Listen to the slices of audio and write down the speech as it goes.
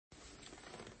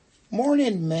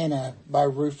Morning Manna by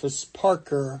Rufus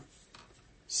Parker,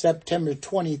 September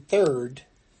 23rd,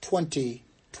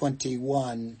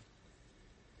 2021.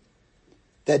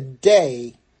 The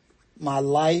day my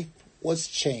life was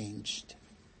changed.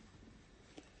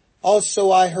 Also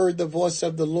I heard the voice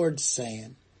of the Lord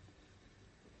saying,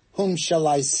 "Whom shall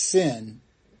I send,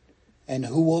 and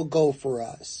who will go for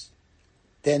us?"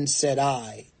 Then said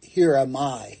I, "Here am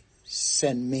I,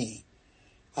 send me."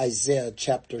 Isaiah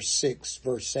chapter 6,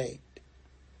 verse 8.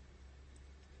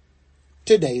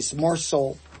 Today's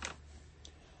morsel.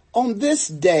 On this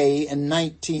day in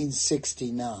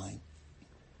 1969,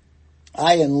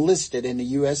 I enlisted in the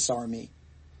U.S. Army.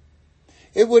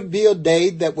 It would be a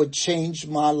day that would change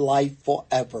my life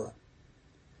forever.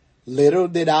 Little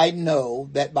did I know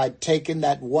that by taking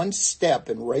that one step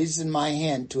and raising my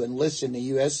hand to enlist in the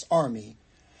U.S. Army,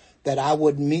 that I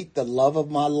would meet the love of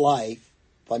my life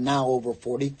for now over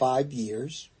 45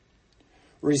 years,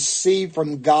 receive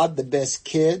from God the best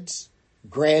kids,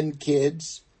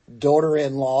 grandkids,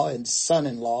 daughter-in-law, and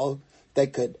son-in-law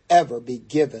that could ever be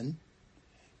given,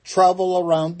 travel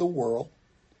around the world,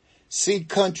 see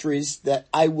countries that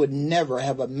I would never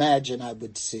have imagined I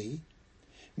would see,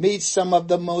 meet some of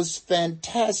the most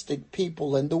fantastic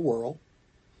people in the world,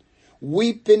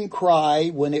 weep and cry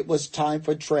when it was time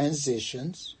for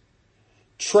transitions,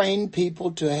 train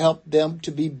people to help them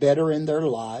to be better in their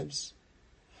lives,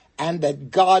 and that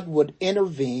God would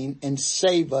intervene and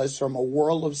save us from a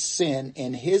world of sin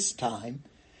in His time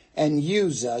and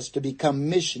use us to become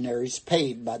missionaries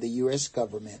paid by the U.S.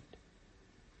 government.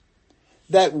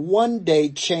 That one day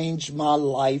changed my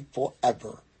life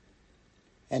forever.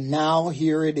 And now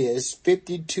here it is,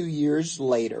 52 years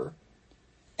later,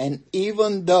 and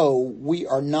even though we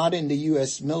are not in the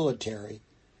U.S. military,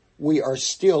 we are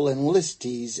still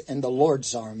enlistees in the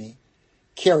Lord's army,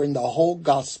 carrying the whole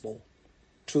gospel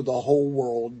to the whole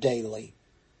world daily.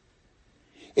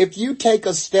 If you take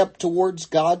a step towards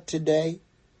God today,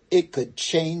 it could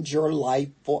change your life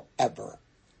forever.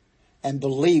 And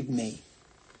believe me,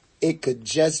 it could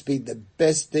just be the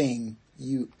best thing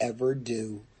you ever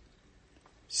do.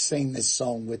 Sing this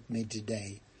song with me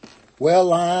today.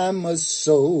 Well, I'm a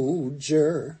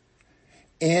soldier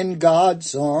in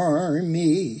God's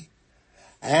army,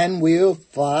 and we're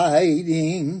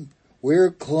fighting, we're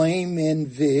claiming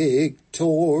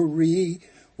victory.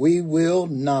 We will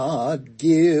not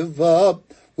give up,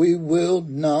 we will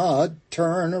not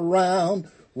turn around.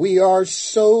 We are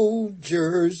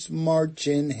soldiers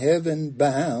marching heaven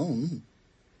bound.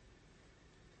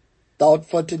 Thought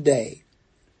for today.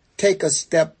 Take a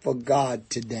step for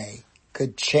God today.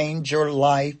 Could change your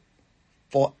life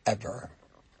forever.